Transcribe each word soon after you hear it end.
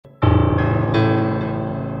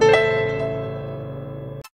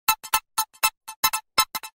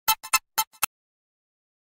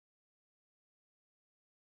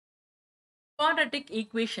Quadratic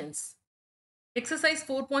equations. Exercise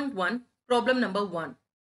 4.1, problem number 1.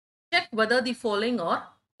 Check whether the following are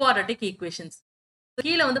quadratic equations.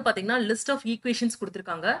 கீழே வந்து பாத்தீங்கன்னா list of equations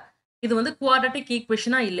கொடுத்திருக்காங்க. இது வந்து quadratic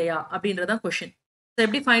equation இல்லையா அப்படின்றத question. So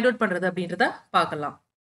எப்படி find out பண்றது அப்படின்றத பார்க்கலாம்.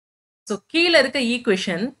 So கீழே இருக்க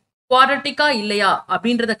equation quadratic இல்லையா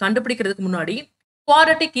அப்படின்றத கண்டுபிடிக்கிறதுக்கு முன்னாடி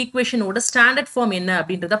quadratic equation ஓட standard form என்ன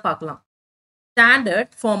அப்படின்றத பார்க்கலாம். Standard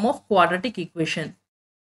form of quadratic equation.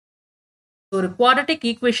 ஒரு quadratic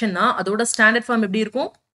equation அதோட standard form எப்படி இருக்கும்?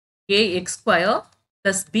 ax square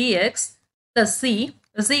plus bx plus c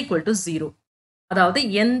is equal to 0. அதாவது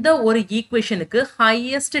எந்த ஒரு ஈக்குவேஷனுக்கு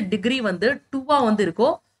highest degree வந்து 2 வந்து இருக்கோ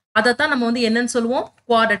அதைத்தான் நம்ம வந்து என்னன்னு சொல்லுவோம்?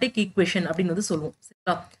 quadratic equation அப்படின்னு வந்து சொல்லுவோம்.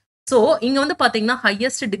 சரிங்களா? ஸோ இங்க வந்து பாத்தீங்கன்னா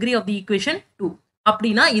highest degree of the equation 2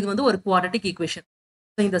 அப்படின்னா இது வந்து ஒரு quadratic equation.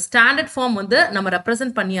 ஸோ இந்த ஸ்டாண்டர்ட் ஃபார்ம் வந்து நம்ம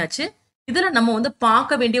ரெப்ரசென்ட் பண்ணியாச்சு. இதுல நம்ம வந்து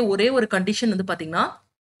பார்க்க வேண்டிய ஒரே ஒரு கண்டிஷன் வந்து பாத்தீங்கன்னா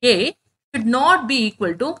a should not be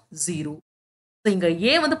equal to 0. So இங்க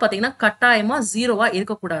a வந்து பாத்தீங்கன்னா கட்டாயமா 0வா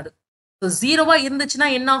இருக்கக்கூடாது. ஸோ 0வா இருந்துச்சுன்னா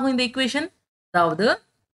என்ன ஆகும் இந்த ஈக்குவேஷன்? அதாவது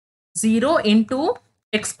 0 into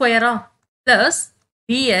x square plus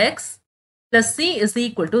bx plus c is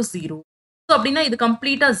equal to 0. So அப்படின்னா இது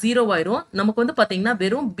கம்ப்ளீட்டா 0 ஆயிரும். நமக்கு வந்து பாத்தீங்கன்னா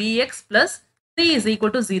வெறும் bx plus c is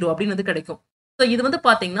equal to 0 அப்படின்னு வந்து கிடைக்கும். ஸோ இது வந்து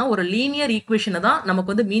பாத்தீங்கன்னா ஒரு லீனியர் ஈக்குவேஷனை தான்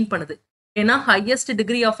நமக்கு வந்து மீன் பண்ணுது. ஏன்னா ஹையஸ்ட்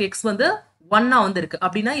டிகிரி ஆஃப் எக்ஸ் வந்து 1 வந்து இருக்கு.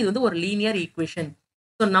 அப்படின்னா இது வந்து ஒரு லீனியர் ஈக்குவேஷன்.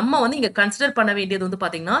 ஸோ நம்ம வந்து இங்க கன்சிடர் பண்ண வேண்டியது வந்து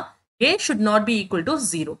பாத்தீங்கன்னா a should not be equal to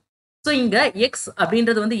 0. So இங்க எக்ஸ்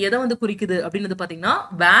அப்படின்றது வந்து எதை வந்து குறிக்குது அப்படின்றது பாத்தீங்கன்னா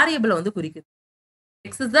வேரியபிளை வந்து குறிக்குது.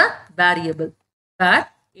 X is the variable where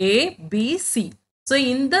a b c. So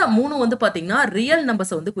இந்த மூணு வந்து பாத்தீங்கன்னா ரியல்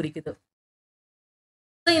நம்பர்ஸ் வந்து குறிக்குது.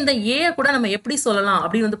 ஸோ இந்த a கூட நம்ம எப்படி சொல்லலாம்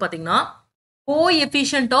அப்படின்னு வந்து பாத்தீங்கன்னா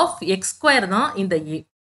கோஎஃபிஷியன்ட் ஆஃப் எக்ஸ் ஸ்கொயர் தான் இந்த a.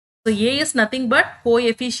 So a is nothing but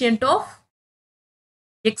coefficient of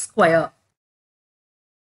X square.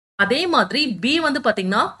 அதே மாதிரி b வந்து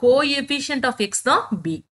பாத்தீங்கன்னா கோஎஃபிஷியன்ட் ஆஃப் எக்ஸ் தான்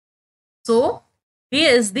b. So b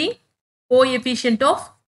is the coefficient of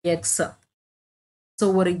x. So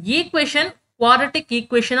ஒரு ஈக்குவேஷன் குவாட்ரட்டிக்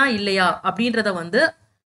ஈக்குவேஷனா இல்லையா அப்படின்றத வந்து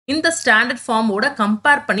இந்த ஸ்டாண்டர்ட் ஃபார்மோட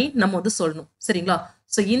கம்பேர் பண்ணி நம்ம வந்து சொல்லணும். சரிங்களா?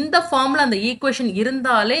 ஸோ இந்த ஃபார்ம்ல அந்த ஈக்குவேஷன்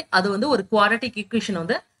இருந்தாலே அது வந்து ஒரு குவாட்ரட்டிக் ஈக்குவேஷன்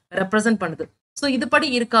வந்து ரெப்ரசென்ட் பண்ணுது. ஸோ இதுபடி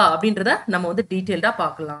இருக்கா அப்படின்றத நம்ம வந்து டீட்டெயில்டா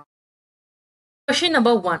பார்க்கலாம். Question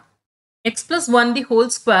number 1. x plus 1 the whole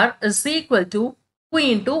square is equal to 2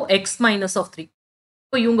 into x minus of 3.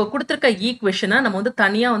 இப்போ இவங்க கொடுத்திருக்க ஈக்குவேஷனை நம்ம வந்து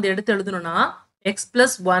தனியா வந்து எடுத்து எழுதணும்னா x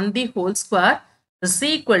plus 1 the whole square is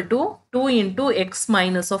equal to 2 into x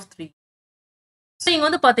minus of 3. So இங்க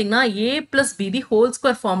வந்து பாத்தீங்கன்னா a plus b the whole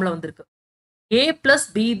square formula வந்திருக்கு. a plus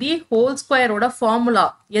b the whole squareோட formula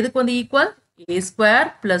எதுக்கு வந்து equal? a square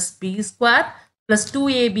plus b square plus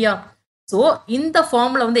 2ab. So இந்த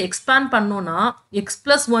formula வந்து expand பண்ணோம்னா x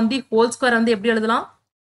plus 1 the whole square வந்து எப்படி எழுதலாம்?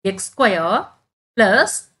 x square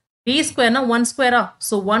plus b square na 1 square.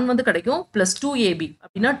 So 1 வந்து கிடைக்கும் plus 2ab.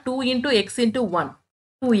 அப்படின்னா 2 into x into 1.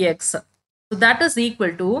 2x. So that is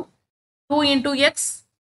equal to 2 into x,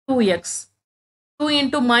 2x. 2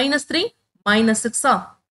 into minus 3, minus 6.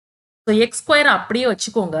 So x square அப்படியே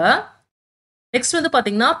வச்சுக்கோங்க. Next வந்து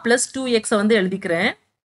பாத்தீங்கன்னா plus 2x வந்து எழுதிக்கிறேன்.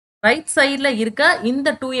 Right சைட்ல இருக்க இந்த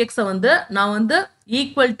 2x வந்து நான் வந்து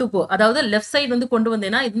ஈக்குவல் டு அதாவது லெஃப்ட் சைடு வந்து கொண்டு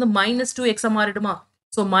வந்தேன்னா இது வந்து minus 2x மாறிடுமா?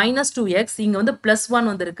 So minus 2x இங்க வந்து பிளஸ்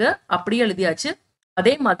 1 வந்து இருக்கு அப்படியே எழுதியாச்சு.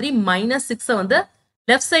 அதே மாதிரி மைனஸ் 6 வந்து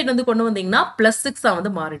லெஃப்ட் சைடு வந்து கொண்டு வந்தீங்கன்னா பிளஸ் 6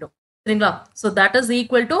 வந்து மாறிடும். சரிங்களா? So that is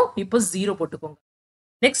equal to இப்போ 0 போட்டுக்கோங்க.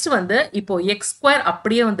 நெக்ஸ்ட் வந்து இப்போ எக்ஸ் ஸ்கொயர்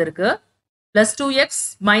அப்படியே வந்து இருக்கு. Plus 2x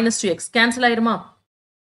minus 2x cancel ஆயிருமா?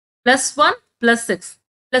 பிளஸ் 1 பிளஸ் 6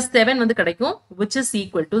 பிளஸ் 7 வந்து கிடைக்கும் which is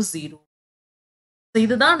equal to 0. So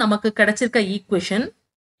இதுதான் நமக்கு கிடைச்சிருக்க ஈக்குவேஷன்.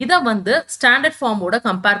 இதை வந்து ஸ்டாண்டர்ட் ஃபார்மோட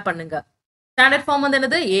கம்பேர் பண்ணுங்க. ஸ்டாண்டர்ட் ஃபார்ம் வந்து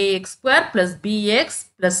என்னது? ax square plus bx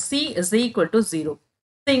plus c is equal to 0.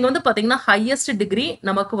 So இங்க வந்து பாத்தீங்கன்னா ஹையஸ்ட் டிகிரி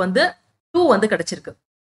நமக்கு வந்து 2 வந்து கிடைச்சிருக்கு.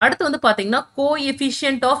 அடுத்து வந்து பாத்தீங்கன்னா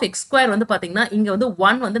கோஎஃபிஷியன்ட் ஆஃப் எக்ஸ் ஸ்கொயர் வந்து பாத்தீங்கன்னா இங்க வந்து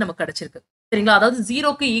 1 வந்து நமக்கு கிடைச்சிருக்கு. சரிங்களா? அதாவது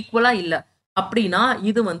 0க்கு ஈக்குவலா இல்ல அப்படின்னா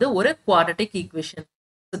இது வந்து ஒரு quadratic equation.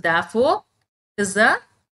 So therefore is a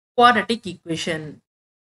quadratic equation.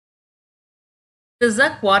 Is a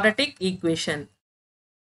quadratic equation.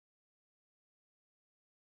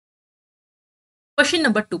 Question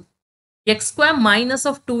number 2. x square minus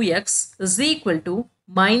of 2x is equal to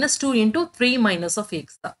minus 2 into 3 minus of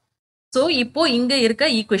x. So, இப்போ இங்க இருக்க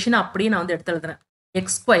ஈக்குவேஷன் அப்படியே நான் வந்து எடுத்து எழுதுறேன்.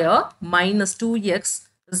 x square minus 2x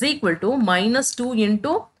is equal to minus 2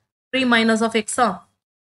 into 3 minus of x.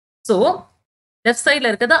 So, left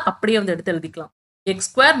sideல இருக்கத அப்படியே வந்து எடுத்து எழுதிக்கலாம். x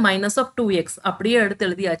square minus of 2x அப்படியே எடுத்து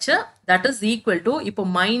எழுதியாச்சு. That is equal to இப்போ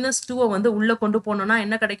minus 2 வந்து உள்ள கொண்டு போனோம்னா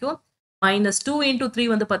என்ன கிடைக்கும்? மைனஸ் 2 into 3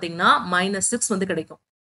 வந்து பாத்தீங்கன்னா மைனஸ் 6 வந்து கிடைக்கும்.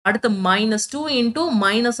 அடுத்து minus 2 into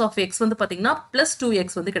minus of X வந்து பாத்தீங்கன்னா பிளஸ்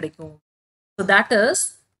 2x வந்து கிடைக்கும். So that is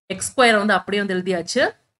X square வந்து அப்படியே வந்து எழுதியாச்சு.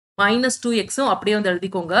 மைனஸ் 2xம் அப்படியே வந்து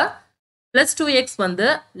எழுதிக்கோங்க. பிளஸ் 2x வந்து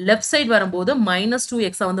லெஃப்ட் சைடு வரும்போது மைனஸ்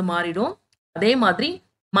 2x வந்து மாறிடும். அதே மாதிரி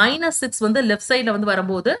மைனஸ் 6 வந்து லெஃப்ட் சைடில் வந்து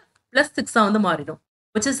வரும்போது பிளஸ் 6 வந்து மாறிடும்.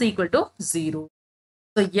 which is equal to 0.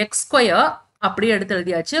 So X square அப்படியே எடுத்து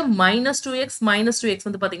எழுதியாச்சு. மைனஸ் 2x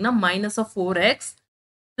வந்து பார்த்தீங்கன்னா minus of 4x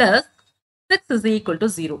plus 6 is equal to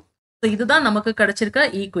 0. So இதுதான் நமக்கு கிடைச்சிருக்க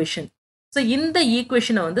ஈக்குவேஷன். ஸோ இந்த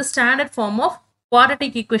ஈக்குவேஷனை வந்து standard form of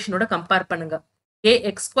quadratic ஈக்குவேஷனோட compare பண்ணுங்க.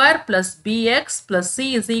 ax square plus bx plus c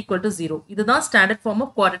is equal to 0. இதுதான் standard form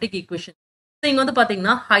of quadratic equation. So இங்க வந்து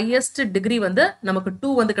பார்த்தீங்கன்னா ஹையஸ்ட் டிகிரி வந்து நமக்கு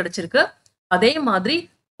 2 வந்து கிடைச்சிருக்கு. அதே மாதிரி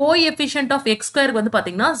கோஎஃபிஷியன்ட் ஆஃப் எக்ஸ் ஸ்கொயர் வந்து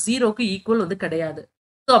பார்த்தீங்கன்னா 0க்கு ஈக்குவல் வந்து கிடையாது.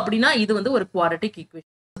 ஸோ அப்படின்னா இது வந்து ஒரு quadratic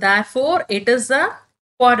equation. therefore it is a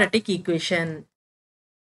quadratic equation.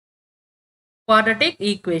 Quadratic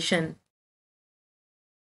equation.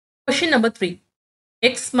 Question number 3.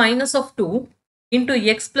 X minus of 2 into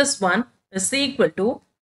x plus 1 is equal to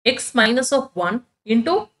x minus of 1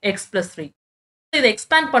 into x plus 3. இதை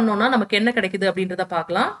expand பண்ணோம்னா நமக்கு என்ன கிடைக்குது அப்படின்றத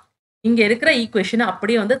பார்க்கலாம். இங்க இருக்கிற ஈக்குவேஷனை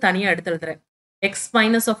அப்படியே வந்து தனியா எடுத்து எழுதுறேன். x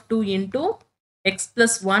minus of 2 into x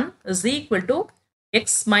plus 1 is equal to x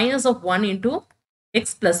minus of 1 into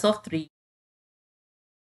x plus of 3.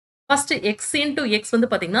 First x into x வந்து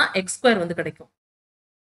பார்த்தீங்கன்னா x square வந்து கிடைக்கும்.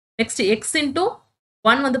 Next x into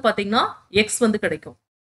 1 வந்து பார்த்தீங்கன்னா x வந்து கிடைக்கும்.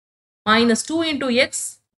 Minus 2 into x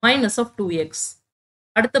minus of 2x.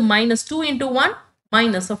 அடுத்து minus 2 into 1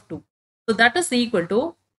 minus of 2. So that is equal to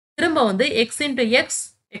திரும்ப வந்து x into x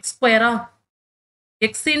x square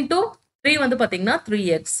x into 3 வந்து பார்த்தீங்கன்னா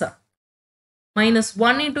 3x. Minus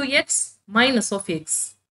 1 into x minus of x.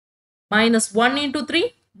 Minus 1 into 3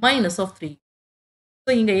 minus of 3.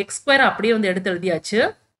 So இங்க x square அப்படியே வந்து எடுத்து எழுதியாச்சு.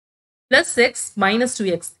 Plus x minus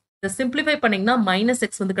 2x. இதை simplify பண்ணீங்கன்னா minus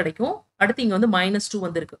x வந்து கிடைக்கும். அடுத்து இங்க வந்து minus 2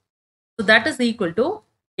 வந்து இருக்கு. So that is equal to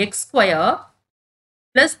x square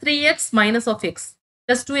plus 3x minus of x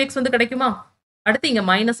plus 2x வந்து கிடைக்குமா? அடுத்து இங்க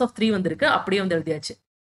minus of 3 வந்து இருக்கு. அப்படியே வந்து எழுதியாச்சு.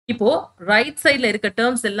 இப்போ ரைட் சைடில் இருக்க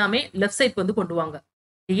டேர்ம்ஸ் எல்லாமே லெஃப்ட் சைடுக்கு வந்து கொண்டு வாங்க.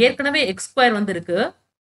 ஏற்கனவே எக்ஸ் ஸ்கொயர் வந்து இருக்கு.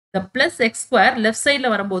 இந்த பிளஸ் எக்ஸ் ஸ்கொயர் லெஃப்ட் சைடில்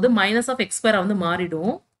வரும்போது மைனஸ் ஆஃப் எக்ஸ் ஸ்கொயர் வந்து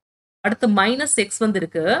மாறிடும். அடுத்து மைனஸ் எக்ஸ் வந்து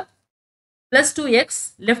இருக்கு. பிளஸ் 2x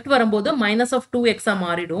லெஃப்ட் வரும்போது மைனஸ் ஆஃப் 2x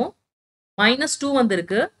மாறிடும். மைனஸ் 2 வந்து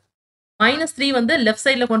இருக்கு. மைனஸ் 3 வந்து லெஃப்ட்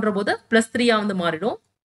சைடில் கொண்டு போது பிளஸ் 3 வந்து மாறிடும்.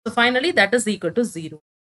 So finally that is equal to 0.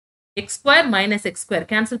 X square minus X square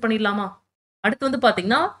cancel பண்ணிடலாமா? அடுத்து வந்து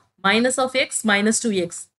பார்த்தீங்கன்னா minus of X minus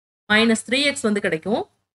 2x minus 3x வந்து கிடைக்கும்.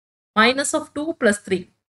 Minus of 2 plus 3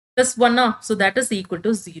 plus 1 so that is equal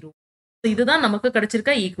to 0. So இதுதான் நமக்கு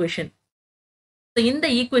கிடைச்சிருக்க ஈக்குவேஷன். ஸோ இந்த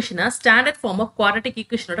ஈக்குவேஷனை standard form of quadratic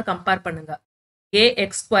ஈக்குவேஷனோட compare பண்ணுங்க.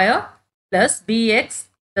 ax square plus bx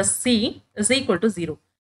plus c is equal to 0.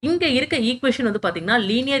 இங்க இருக்க equation வந்து பாத்தீங்கன்னா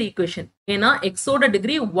லீனியர் ஈக்குவேஷன். ஏன்னா எக்ஸோட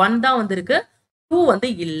டிகிரி 1 தான் வந்திருக்கு, 2 வந்து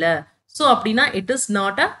இல்ல. ஸோ அப்படின்னா it is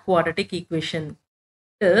not a quadratic equation.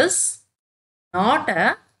 It is not a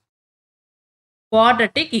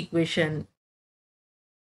quadratic equation.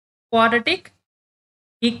 Quadratic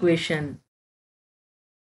equation.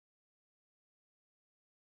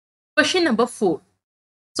 Question number 4.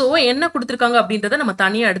 So என்ன கொடுத்திருக்காங்க அப்படின்றத நம்ம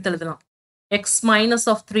தனியா எடுத்து எழுதலாம். x minus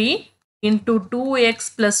of 3 into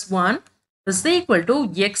 2x plus 1 is equal to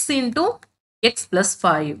x into x plus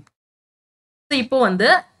 5. So இப்போ வந்து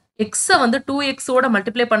x வந்து 2x ஓட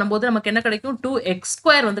மல்டிப்ளை பண்ணும்போது நமக்கு என்ன கிடைக்கும்? 2x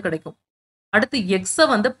square வந்து கிடைக்கும். அடுத்து x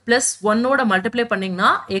வந்து பிளஸ் 1 ஓட மல்டிப்ளை பண்ணீங்கன்னா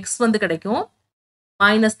x வந்து கிடைக்கும்.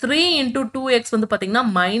 மைனஸ் 3 இன்டூ 2x வந்து பார்த்தீங்கன்னா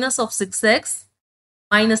minus of 6x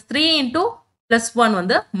minus 3 into plus 1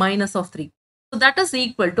 வந்து minus of 3. So that is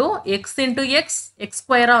equal to X into X X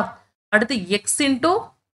ஸ்கொயரா. அடுத்து எக்ஸ் இன்டூ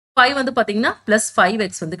 5 வந்து பார்த்தீங்கன்னா பிளஸ்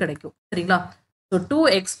 5x வந்து கிடைக்கும். சரிங்களா? ஸோ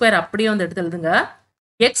 2x ஸ்கொயர் அப்படியே வந்து எடுத்து எழுதுங்க.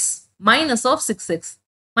 X minus of 6x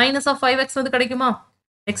minus of 5x வந்து கிடைக்குமா?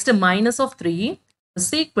 Next minus of 3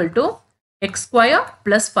 is equal to x square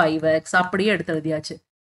plus 5x அப்படியே எடுத்து எழுதியாச்சு.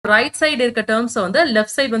 ரைட் சைடு இருக்க டேர்ம்ஸ் வந்து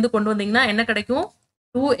லெஃப்ட் சைடு வந்து கொண்டு வந்தீங்கன்னா என்ன கிடைக்கும்?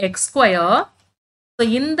 2x square. ஸோ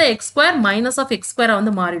இந்த x square minus of x ஸ்கொயரா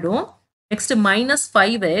வந்து மாறிடும். நெக்ஸ்ட் மைனஸ்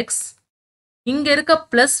 5x இங்க இருக்க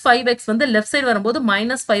பிளஸ் 5x வந்து லெஃப்ட் சைடு வரும்போது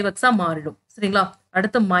மைனஸ் 5x மாறிடும். சரிங்களா?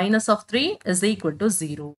 அடுத்து minus of 3 is equal to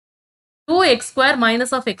 0. 2x square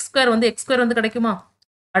minus of x square வந்து x ஸ்கொயர் வந்து கிடைக்குமா?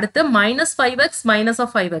 அடுத்து minus 5x minus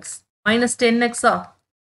of 5x minus 10x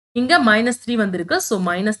இங்க மைனஸ் 3 வந்திருக்கு. So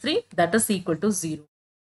minus 3 that is equal to 0.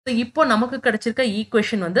 So இப்போ நமக்கு கிடைச்சிருக்க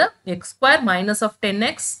ஈக்குவேஷன் வந்து X square minus of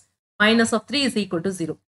 10x minus of 3 is equal to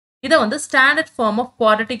 0. இதை வந்து standard form of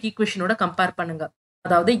quadratic ஈக்குவேஷனோட compare பண்ணுங்க.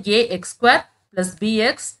 அதாவது ax square plus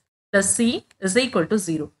bx plus c is equal to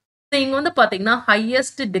 0. So இங்க வந்து பாத்தீங்கன்னா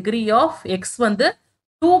ஹையஸ்ட் டிகிரி ஆஃப் எக்ஸ் வந்து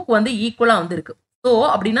 2க்கு வந்து ஈக்குவலா வந்து இருக்கு. ஸோ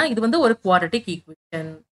அப்படின்னா இது வந்து ஒரு quadratic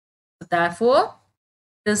equation. Therefore,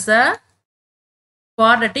 it is a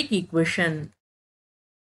quadratic equation.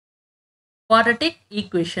 Quadratic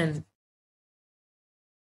equation.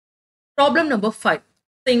 Problem number 5.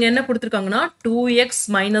 So இங்க என்ன கொடுத்திருக்காங்கன்னா 2x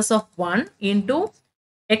minus of 1 into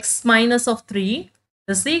x minus of 3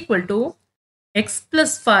 is equal to x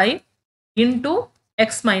plus 5 into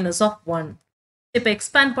x minus of 1. இப்போ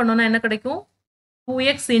expand பண்ணோம்னா என்ன கிடைக்கும்?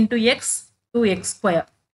 2x into x 2x square.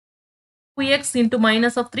 2x into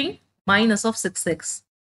minus of 3 minus of 6x.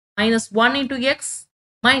 Minus 1 into x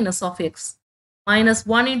minus of x. Minus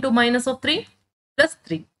 1 into minus of 3 plus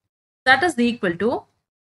 3. That is equal to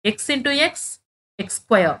x into x, x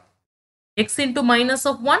square. X into minus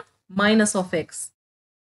of 1 minus of x.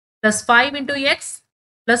 Plus 5 into x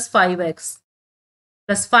plus 5x.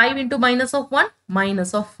 Plus 5 into minus of 1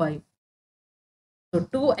 minus of 5. So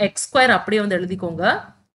 2x square அப்படியே வந்து எழுதிக்கோங்க.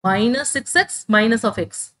 Minus 6x minus of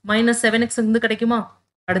x. Minus 7x வந்து கிடைக்குமா?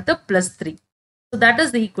 அடுத்து plus 3. So that is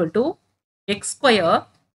equal to x square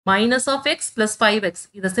minus of x plus 5x.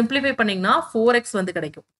 இதை simplify பண்ணீங்கன்னா 4x வந்து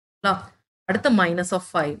கிடைக்கும். அடுத்து minus of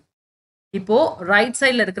 5. இப்போ ரைட்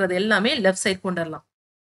சைடில் இருக்கிறது எல்லாமே லெஃப்ட் சைட் கொண்டு வரலாம்.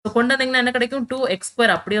 ஸோ கொண்டு வந்தீங்கன்னா என்ன கிடைக்கும்? 2x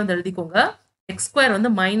square அப்படியே வந்து எழுதிக்கோங்க. x square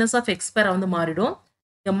வந்து மைனஸ் ஆஃப் x square வந்து மாறிடும்.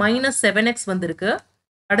 இங்கே மைனஸ் 7x வந்து இருக்கு.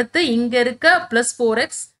 அடுத்து இங்க இருக்க பிளஸ்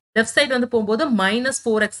 4x லெஃப்ட் சைடு வந்து போகும்போது மைனஸ்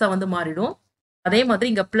 4x வந்து மாறிடும். அதே மாதிரி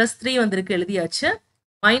இங்க பிளஸ் 3 வந்து இருக்கு எழுதியாச்சு.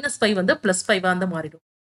 மைனஸ் 5 வந்து பிளஸ் 5 வந்து மாறிடும்.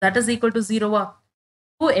 That is equal to 0வா?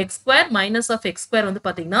 2x square minus of x square வந்து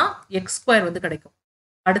பார்த்தீங்கன்னா x square வந்து கிடைக்கும்.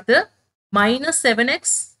 அடுத்து minus 7x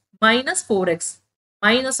minus 4x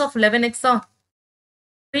minus of 11x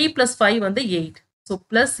 3 plus 5 வந்து 8. So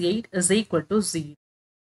plus 8 is equal to 0.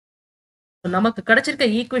 So நமக்கு கிடைச்சிருக்க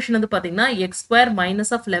ஈக்குவேஷன் வந்து பார்த்தீங்கன்னா x square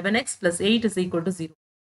minus of 11x plus 8 is equal to 0.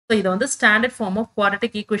 So இதை வந்து standard form of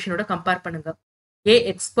quadratic ஈக்குவேஷனோட compare பண்ணுங்க.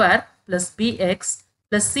 ax square plus bx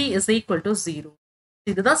plus c is equal to 0.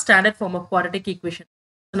 இதுதான் standard form of quadratic equation.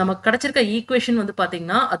 நமக்கு கிடைச்சிருக்க equation வந்து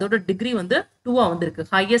பார்த்தீங்கன்னா அதோட டிகிரி வந்து 2ஆ வந்திருக்கு.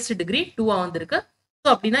 ஹையஸ்ட் டிகிரி 2ஆ வந்திருக்கு. ஸோ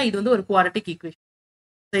அப்படின்னா இது வந்து ஒரு quadratic equation.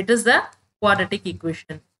 So it is the quadratic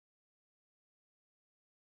equation.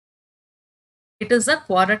 It is a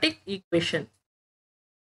quadratic equation.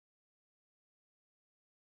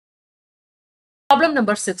 Problem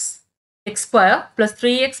number 6. X square plus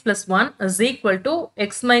 3x plus 1 is equal to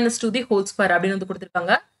x minus 2 the whole square அப்படின்னு வந்து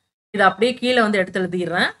கொடுத்திருக்காங்க. இது அப்படியே கீழே வந்து எடுத்து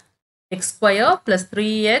எழுதிடுறேன். X square plus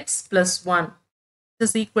 3x plus 1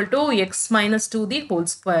 is equal to x minus 2 the whole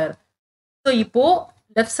square. So இப்போ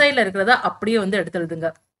left சைடில் இருக்கிறத அப்படியே வந்து எடுத்து எழுதுங்க.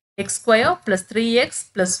 x square plus 3x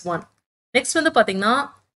plus 1. Next வந்து பார்த்தீங்கன்னா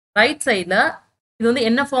ரைட் சைடில் இது வந்து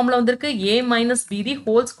என்ன ஃபார்முலா வந்திருக்கு? a minus b the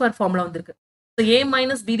whole square formula வந்திருக்கு. So a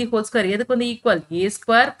minus b the whole square எதுக்கு வந்து equal? a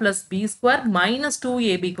square plus b square minus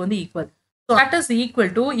 2abக்கு வந்து equal. So that is equal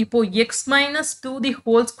to இப்போ x minus 2 the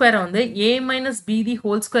whole square வந்து a minus b the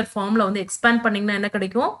whole square formula வந்து expand பண்ணிங்கன்னா என்ன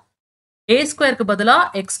கிடைக்கும்? a ஸ்கொயருக்கு பதிலாக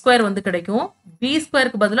x ஸ்கொயர் வந்து கிடைக்கும். b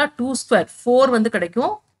ஸ்கொயருக்கு பதிலாக 2 ஸ்கொயர் 4 வந்து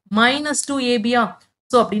கிடைக்கும். மைனஸ் 2abயா?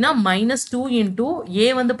 ஸோ அப்படின்னா மைனஸ் 2 இன்டூ ஏ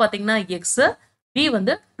வந்து பார்த்தீங்கன்னா எக்ஸ், பி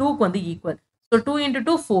வந்து 2க்கு வந்து equal. So 2 into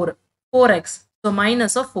 2 4 4x. So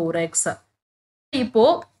minus of 4x. இப்போ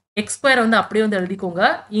எக்ஸ் ஸ்கொயர் வந்து அப்படியே வந்து எழுதிக்கோங்க.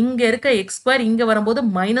 இங்கே இருக்க எக்ஸ் ஸ்கொயர் இங்கே வரும்போது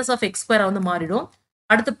மைனஸ் ஆஃப் எக்ஸ் ஸ்கொயர் வந்து மாறிடும்.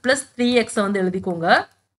 அடுத்து பிளஸ் 3x வந்து எழுதிக்கோங்க.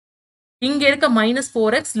 இங்கே இருக்க மைனஸ்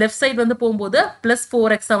 4x லெஃப்ட் சைடு வந்து போகும்போது பிளஸ்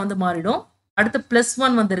 4x வந்து மாறிடும். அடுத்து பிளஸ்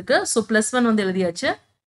 1 வந்து இருக்கு. ஸோ பிளஸ் 1 வந்து எழுதியாச்சு.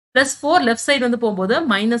 பிளஸ் 4 லெஃப்ட் சைடு வந்து போகும்போது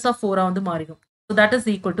மைனஸ் ஆஃப் 4 வந்து மாறிடும். So that is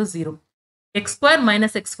equal to 0. x square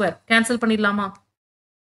minus x square cancel பண்ணிடலாமா?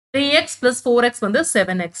 3x plus 4x வந்து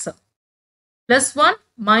 7x. Plus 1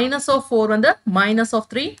 minus of 4 வந்து minus of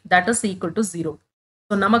 3, that is equal to 0.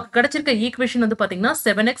 So நமக்கு கிடைச்சிருக்க ஈக்குவேஷன் வந்து பார்த்தீங்கன்னா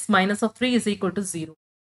 7x minus of 3 is equal to 0.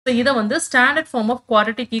 So இதை வந்து standard form of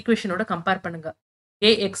quadratic ஈக்குவேஷனோட compare பண்ணுங்க.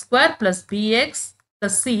 ax square plus bx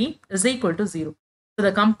plus c is equal to 0.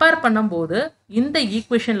 இதை compare பண்ணும்போது இந்த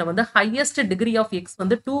ஈக்குவேஷன்ல வந்து ஹையஸ்ட் டிகிரி ஆஃப் x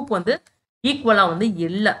வந்து 2க்கு வந்து ஈக்குவலா வந்து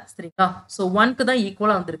இல்ல. சரிங்களா? ஸோ 1க்கு தான்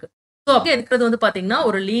ஈக்குவலா வந்திருக்கு. ஸோ அப்படியே இருக்கிறது வந்து பார்த்தீங்கன்னா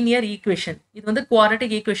ஒரு லீனியர் ஈக்குவேஷன். இது வந்து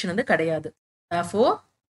குவாட்ரட்டிக் ஈக்குவேஷன் வந்து கிடையாது. Therefore,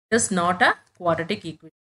 it is not a quadratic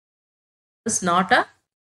equation. It is not a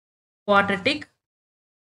quadratic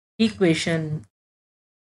equation.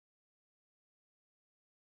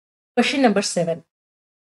 Question number 7.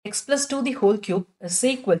 X plus 2 the whole cube is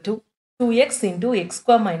equal to 2x into x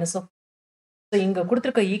square minus of. So இங்கே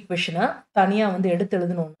கொடுத்துருக்க ஈக்குவேஷனை தனியாக வந்து எடுத்து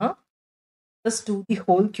எழுதணும்னா plus 2 the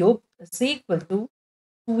whole cube is equal to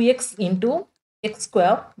 2x into x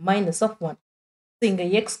square minus of 1. இங்க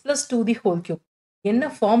x plus 2 the whole cube என்ன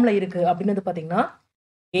ஃபார்ம்ல இருக்கு அப்படின்னு பார்த்தீங்கன்னா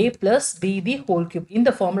a plus b the whole cube இந்த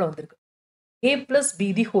ஃபார்ம்ல வந்திருக்கு. a plus b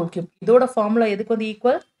the whole cube இதோட ஃபார்முலா எதுக்கு வந்து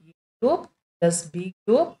equal a cube plus b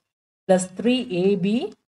cube plus 3ab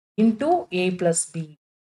into a plus b.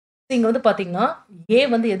 இங்க வந்து பார்த்தீங்கன்னா a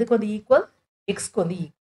வந்து எதுக்கு வந்து ஈக்குவல் xக்கு வந்து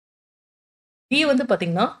ஈக்குவல், b வந்து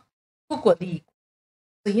பார்த்தீங்கன்னா 2க்கு வந்து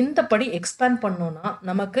ஈக்குவல். இந்த படி எக்ஸ்பேண்ட் பண்ணோம்னா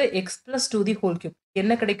நமக்கு x plus 2 the whole cube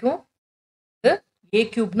என்ன கிடைக்கும்? a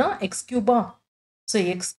cube na x cube. So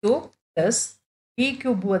x cube plus b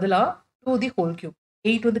cube பதிலா 2 the whole cube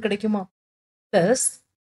 8 வந்து கிடைக்குமா? Plus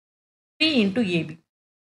 3 into ab.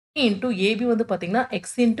 3 into ab வந்து பார்த்தீங்கன்னா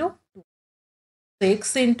x into 2. So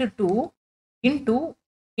x into 2 into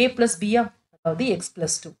a plus b அதாவது x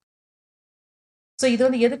plus 2. So இது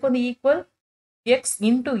வந்து எதுக்கு வந்து equal? x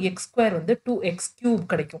into x square வந்து 2x cube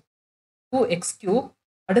கிடைக்கும். 2x cube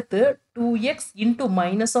அடுத்து 2x into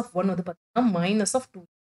minus of 1 வந்து பார்த்தீங்கன்னா minus of 2.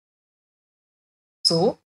 So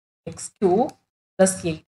x cube plus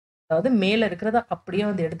 8 அதாவது மேல இருக்கிறத அப்படியே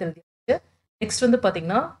வந்து எடுத்து எழுதியாச்சு. நெக்ஸ்ட் வந்து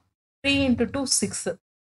பார்த்தீங்கன்னா 3 into 2 6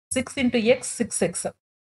 6 into x 6x.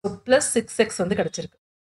 So plus 6x வந்து கிடைச்சிருக்கு.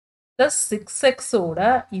 ப்ளஸ் 6x ஓட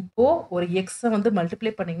இப்போ ஒரு எக்ஸை வந்து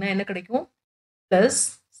மல்டிப்ளை பண்ணிங்கன்னா என்ன கிடைக்கும்? ப்ளஸ்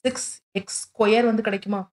 6x ஸ்கொயர் வந்து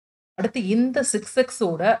கிடைக்குமா? அடுத்து இந்த 6x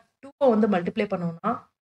ஓட 2 வந்து மல்டிப்ளை பண்ணோம்னா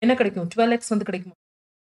என்ன கிடைக்கும்? 12x வந்து கிடைக்குமா?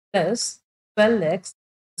 Plus 12x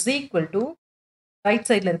is equal to right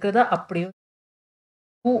சைடில் இருக்கிறதா அப்படியே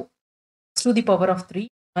 2 to the power of 3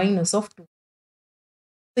 minus of 2.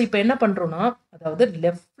 So இப்போ என்ன பண்ணுறோம்னா அதாவது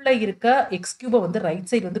லெஃப்ட்ல இருக்க எக்ஸ் கியூபை வந்து ரைட்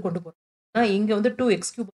சைடு வந்து கொண்டு போகிறோம். ஆனால் இங்கே வந்து 2x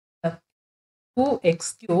cube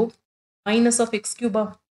 2x cube minus of X Cuba,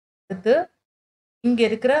 அடுத்து இங்கே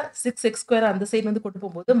இருக்கிற 6x ஸ்கொயர் அந்த சைடு வந்து கொண்டு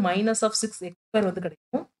போகும்போது மைனஸ் ஆஃப் 6x ஸ்கொயர் வந்து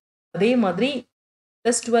கிடைக்கும். அதே மாதிரி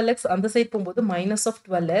ப்ளஸ் 12x அந்த சைடு போகும்போது மைனஸ் ஆஃப்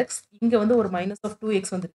 12x, இங்கே வந்து ஒரு மைனஸ் ஆஃப் 2x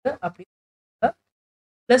வந்துருக்கு. அப்படி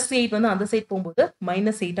ப்ளஸ் 8 வந்து அந்த சைடு போகும்போது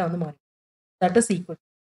மைனஸ் 8 வந்து மாறி தட் இஸ் ஈக்குவல்.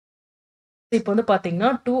 இப்போ வந்து பார்த்தீங்கன்னா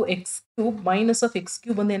 2x cube minus of X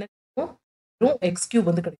cube வந்து என்ன கிடைக்கும்? வெறும் எக்ஸ் கியூப்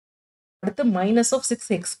வந்து கிடைக்கும். அடுத்து minus of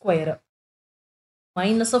 6x square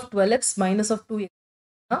minus of 12x minus of 2x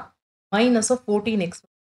minus of 14x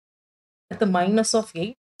அடுத்து minus of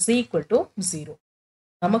 8 is equal to 0.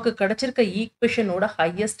 நமக்கு கிடைச்சிருக்க ஈக்குவேஷனோட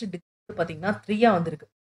ஹையஸ்ட் டிகிரி பார்த்தீங்கன்னா 3 வந்திருக்கு.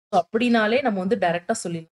 ஸோ அப்படின்னாலே நம்ம வந்து டைரக்டா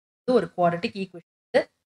சொல்லிடலாம் இது ஒரு குவாட்ரட்டிக் ஈக்குவேஷன்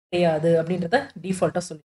கிடையாது அப்படின்றத டிஃபால்ட்டா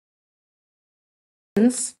சொல்லி.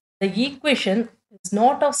 Since the equation is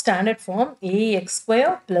not of standard form ax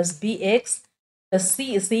square plus bx plus c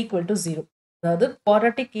is equal to 0. அதாவது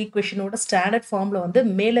குவாட்ரட்டிக் ஈக்குவேஷனோட ஸ்டாண்டர்ட் ஃபார்ம்ல வந்து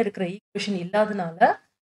மேல இருக்கிற ஈக்குவேஷன் இல்லாதனால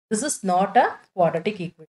this is not a quadratic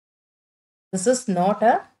equation. This is not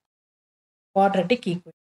a quadratic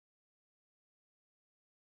equation.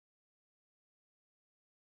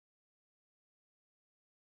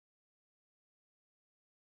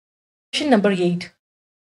 Question number 8.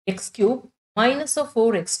 X cube minus of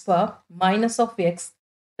 4x square minus of x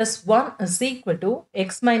plus 1 is equal to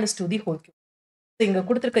x minus 2 the whole cube. இங்க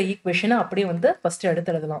கொடுத்திருக்க ஈக்குவேஷனை அப்படியே வந்து first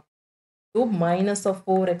எடுத்து எழுதலாம். Cube minus of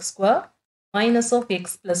 4x square minus of x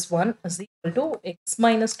plus 1 is equal to x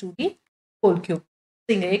minus 2 the whole cube.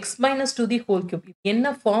 இங்க x minus 2 the whole cube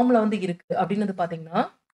என்ன ஃபார்ம்ல வந்து இருக்கு அப்படின்னு பார்த்தீங்கன்னா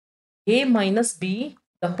a minus b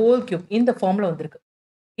the whole cube இந்த ஃபார்ம்ல வந்திருக்கு.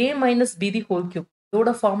 a minus b the whole cube இதோட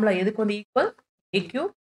ஃபார்முலா எதுக்கு வந்து equal? a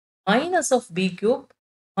cube minus of b cube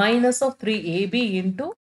minus of 3ab into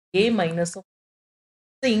a minus of.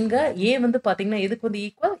 இங்க a வந்து பாத்தீங்கன்னா எதுக்கு வந்து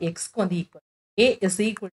ஈக்குவல்? xக்கு வந்து ஈக்குவல். a is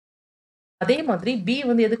equal. அதே மாதிரி b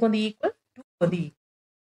வந்து எதுக்கு வந்து ஈக்குவல்? 2 வந்து ஈக்குவல்.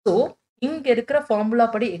 ஸோ இங்க இருக்கிற ஃபார்முலா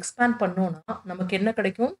படி எக்ஸ்பேண்ட் பண்ணோம்னா நமக்கு என்ன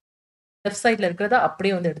கிடைக்கும்? லெஃப்ட் சைட்ல இருக்கிறத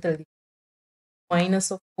அப்படியே வந்து எடுத்து எழுதி minus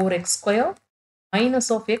of 4x square minus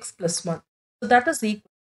of x plus 1. So that is equal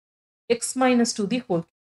x minus 2 the whole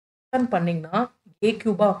cube. பண்ணீங்கன்னா a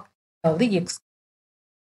cube அதாவது x.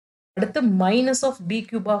 அடுத்து minus of b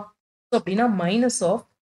cube so அப்படின்னா minus of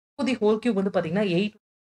 2 the whole cube வந்து பார்த்தீங்கன்னா 8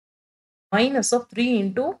 minus of 3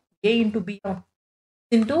 into a into b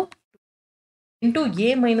into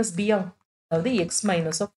a minus b அதாவது x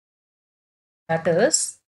minus of that is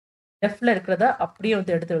லெஃப்ட்ல இருக்கிறத அப்படியே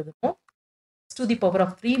வந்து எடுத்து எழுதணும். to the power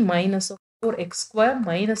of 3 minus of 4x square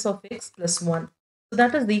minus of x plus 1. So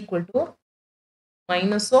that is equal to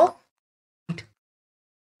minus of 8.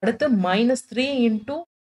 அடுத்து minus 3 into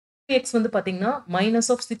x வந்து பார்த்தீங்கன்னா minus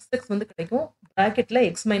of 6x வந்து கிடைக்கும். bracketல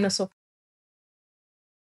x minus of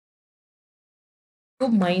 2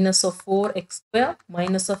 minus of 4x square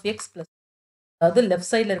minus of x plus. அதாவது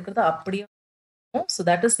left சைடில் இருக்கிறது அப்படியே. So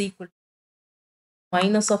that is equal to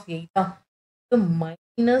minus of 8.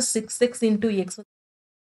 minus 6x into x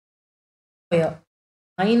square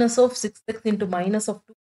minus of 6x into minus of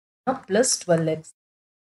 2 plus 12x.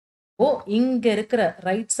 ஓ இங்க இருக்கிற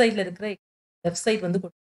right சைடில் இருக்கிற left side வந்து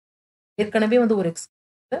ஏற்கனவே வந்து ஒரு எக்ஸ்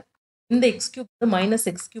இந்த எக்ஸ் கியூப் வந்து minus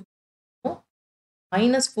X cube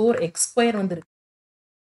minus 4x² வந்து இருக்கு.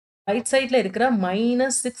 ரைட் சைடில் இருக்கிற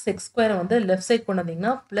மைனஸ் 6x² வந்து லெஃப்ட் சைட் கொண்டு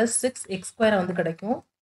வந்தீங்கன்னா ப்ளஸ் 6x² வந்து கிடைக்கும்.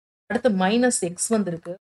 அடுத்து மைனஸ் எக்ஸ் வந்து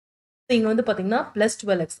இருக்கு. இங்கே வந்து பார்த்தீங்கன்னா ப்ளஸ்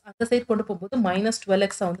 12x அந்த சைட் கொண்டு போகும்போது மைனஸ்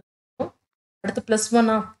 12x வந்து இருக்கும். அடுத்து ப்ளஸ்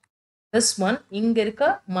 1 ப்ளஸ் 1 இங்கே இருக்க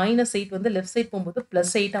மைனஸ் 8 வந்து லெஃப்ட் சைட் போகும்போது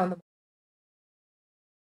ப்ளஸ் 8 வந்து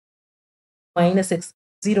மைனஸ் எக்ஸ்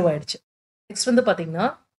 0 ஆயிடுச்சு. நெக்ஸ்ட் வந்து பார்த்தீங்கன்னா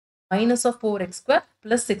minus of 4x²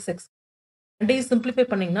 plus 6x ரெண்டையும் சிம்பிளிஃபை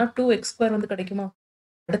பண்ணிங்கன்னா 2x² வந்து கிடைக்குமா.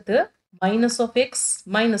 அடுத்து minus of X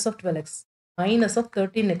minus of 12x minus of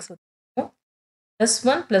 13x plus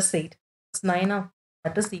 1 plus 8 plus 9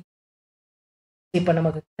 that is இப்போ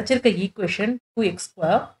நமக்கு கிடைச்சிருக்க equation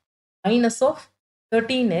 2x² minus of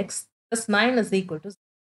 13x plus 9 is equal to.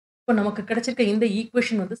 இப்போ நமக்கு கிடைச்சிருக்க இந்த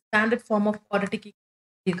ஈக்குவேஷன் வந்து ஸ்டாண்டர்ட் ஃபார்ம் ஆஃப் குவாட்ரட்டிக்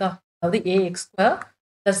இருக்கா. அதாவது ax²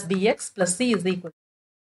 plus bx plus c is equal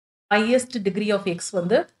highest degree of X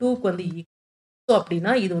வந்து 2க்கு வந்து ஈக்குவல். ஸோ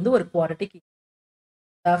அப்படின்னா இது வந்து ஒரு quadratic.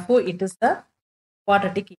 Therefore, it is the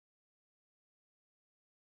quadratic equation.